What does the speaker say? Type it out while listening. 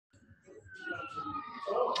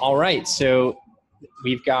All right, so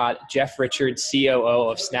we've got Jeff Richards, COO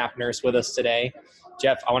of Snap Nurse, with us today.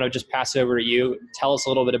 Jeff, I want to just pass it over to you. Tell us a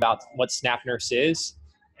little bit about what Snap Nurse is,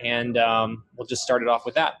 and we'll just start it off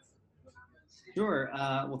with that. Sure.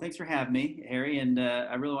 Well, thanks for having me, Harry. And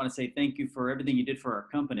I really want to say thank you for everything you did for our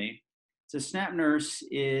company. So, Snap Nurse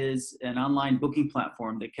is an online booking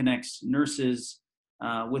platform that connects nurses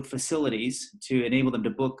with facilities to enable them to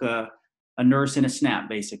book a nurse in a snap,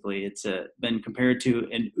 basically. It's been compared to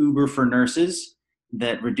an Uber for nurses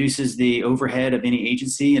that reduces the overhead of any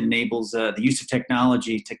agency and enables the use of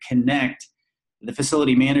technology to connect the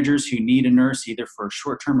facility managers who need a nurse either for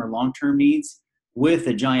short-term or long-term needs with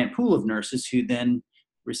a giant pool of nurses who then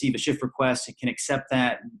receive a shift request and can accept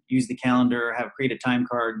that, use the calendar, create a time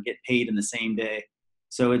card, and get paid in the same day.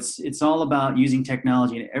 So it's all about using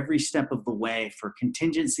technology in every step of the way for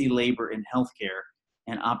contingency labor in healthcare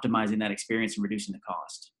and optimizing that experience and reducing the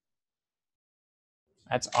cost.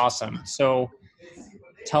 That's awesome. So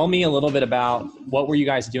tell me a little bit about what were you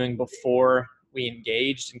guys doing before we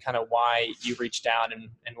engaged and kind of why you reached out and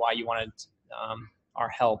why you wanted our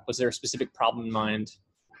help. Was there a specific problem in mind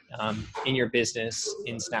in your business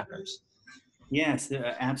in Snap Nurse? Yes,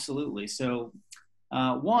 absolutely. So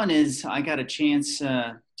one is I got a chance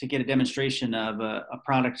to get a demonstration of a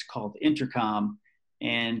product called Intercom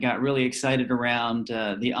and got really excited around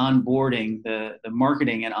the onboarding, the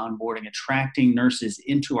marketing and onboarding, attracting nurses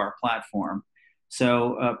into our platform.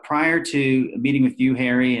 So prior to meeting with you,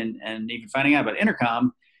 Harry, and even finding out about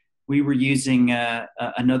Intercom, we were using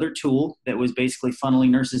another tool that was basically funneling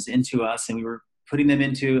nurses into us, and we were putting them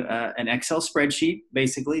into an Excel spreadsheet,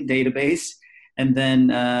 basically database, and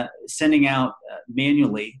then sending out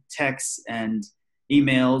manually texts and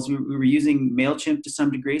emails. We were using MailChimp to some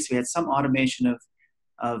degree, so we had some automation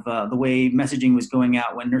of the way messaging was going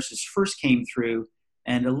out when nurses first came through,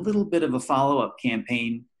 and a little bit of a follow-up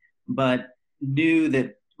campaign, but knew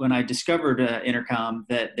that when I discovered Intercom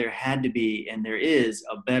that there had to be, and there is,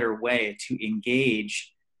 a better way to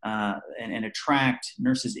engage and attract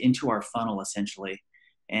nurses into our funnel, essentially,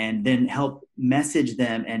 and then help message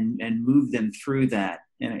them and move them through that.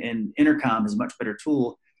 And Intercom is a much better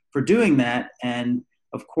tool for doing that. And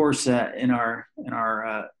of course, in our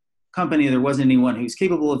company, there wasn't anyone who's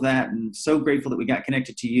capable of that. And so grateful that we got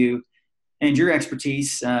connected to you and your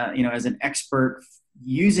expertise, as an expert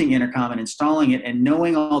using Intercom and installing it and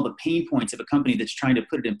knowing all the pain points of a company that's trying to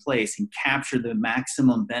put it in place and capture the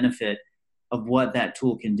maximum benefit of what that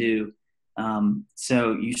tool can do.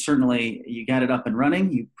 So you got it up and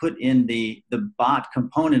running. You put in the bot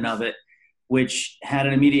component of it, which had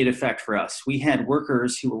an immediate effect for us. We had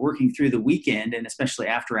workers who were working through the weekend and especially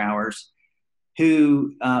after hours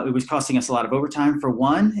who it was costing us a lot of overtime for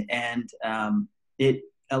one, and it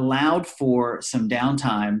allowed for some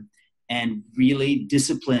downtime and really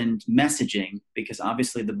disciplined messaging, because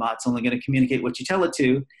obviously the bot's only going to communicate what you tell it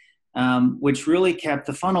to, which really kept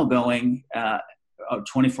the funnel going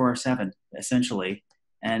 24/7, essentially.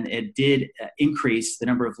 And it did increase the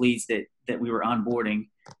number of leads that we were onboarding.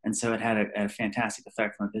 And so it had a fantastic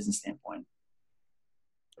effect from a business standpoint.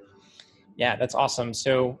 Yeah, that's awesome.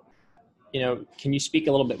 So, can you speak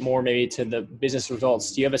a little bit more maybe to the business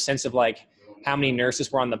results? Do you have a sense of like how many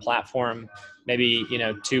nurses were on the platform maybe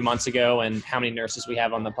 2 months ago and how many nurses we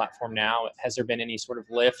have on the platform now? Has there been any sort of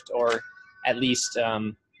lift, or at least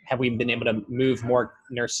have we been able to move more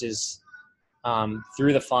nurses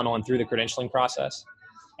through the funnel and through the credentialing process?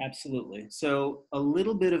 Absolutely. So a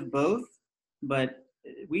little bit of both, but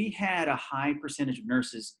we had a high percentage of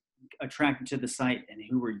nurses attracted to the site and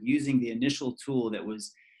who were using the initial tool that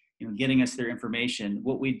was getting us their information.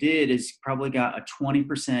 What we did is probably got a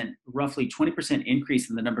roughly 20% increase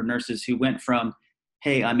in the number of nurses who went from,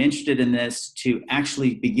 hey, I'm interested in this, to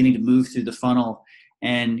actually beginning to move through the funnel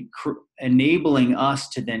and enabling us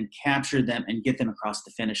to then capture them and get them across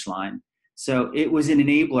the finish line. So it was an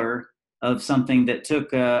enabler of something that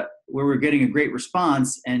took where we're getting a great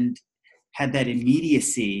response and had that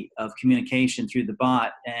immediacy of communication through the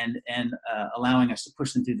bot and allowing us to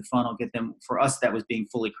push them through the funnel, get them, for us, that was being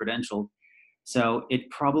fully credentialed. So it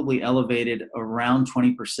probably elevated around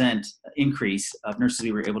 20% increase of nurses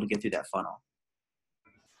we were able to get through that funnel.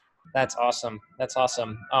 That's awesome. That's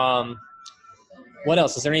awesome. What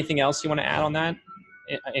else? Is there anything else you want to add on that?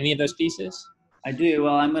 Any of those pieces? I do.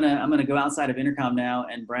 Well, I'm gonna go outside of Intercom now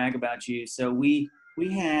and brag about you. So we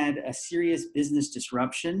had a serious business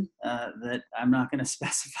disruption that I'm not going to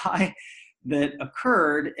specify, that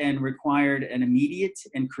occurred and required an immediate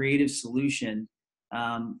and creative solution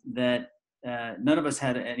that none of us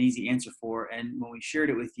had an easy answer for. And when we shared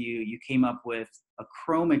it with you, you came up with a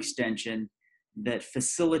Chrome extension that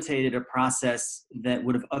facilitated a process that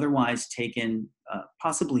would have otherwise taken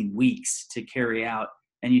possibly weeks to carry out,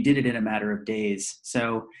 and you did it in a matter of days.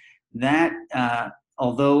 So that,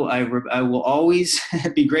 although I will always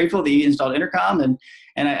be grateful that you installed Intercom, and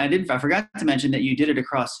I forgot to mention that you did it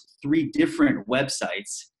across 3 different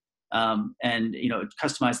websites, and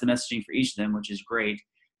customized the messaging for each of them, which is great.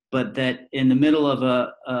 But that in the middle of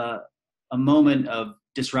a moment of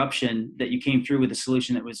disruption, that you came through with a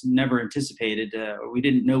solution that was never anticipated, or we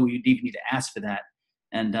didn't know we'd even need to ask for that.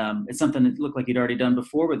 And it's something that looked like you'd already done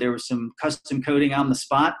before, but there was some custom coding on the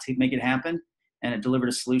spot to make it happen. And it delivered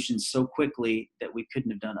a solution so quickly that we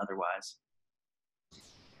couldn't have done otherwise.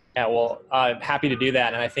 Yeah, well, happy to do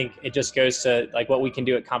that. And I think it just goes to like what we can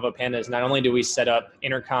do at Convo Panda is not only do we set up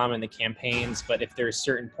Intercom and the campaigns, but if there's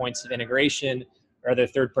certain points of integration or other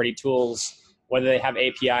third-party tools, whether they have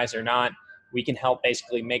APIs or not, we can help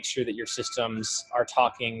basically make sure that your systems are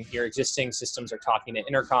talking, your existing systems are talking to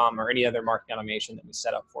Intercom or any other marketing automation that we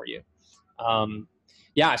set up for you.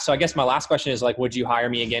 Yeah, so I guess my last question is like, would you hire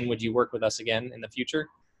me again? Would you work with us again in the future?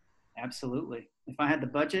 Absolutely. If I had the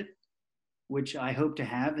budget, which I hope to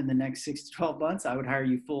have in the next 6 to 12 months, I would hire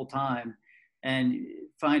you full time and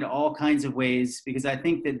find all kinds of ways, because I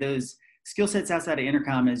think that those skill sets outside of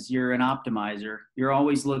Intercom is you're an optimizer. You're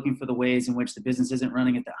always looking for the ways in which the business isn't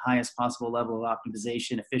running at the highest possible level of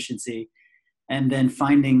optimization, efficiency, and then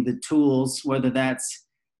finding the tools, whether that's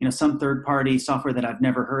some third-party software that I've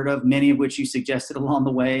never heard of, many of which you suggested along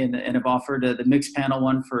the way, and have offered the Mixpanel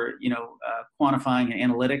one for quantifying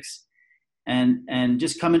and analytics, and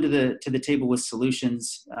just coming to the table with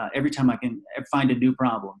solutions every time I can find a new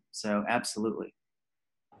problem. So absolutely.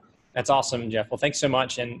 That's awesome, Jeff. Well, thanks so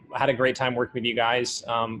much. And I had a great time working with you guys.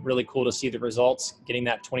 Really cool to see the results, getting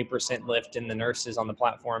that 20% lift in the nurses on the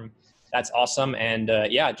platform. That's awesome. And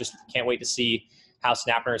yeah, just can't wait to see how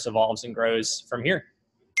SnapNurse evolves and grows from here.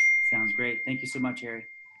 Sounds great. Thank you so much, Harry.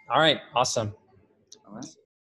 All right. Awesome. All right.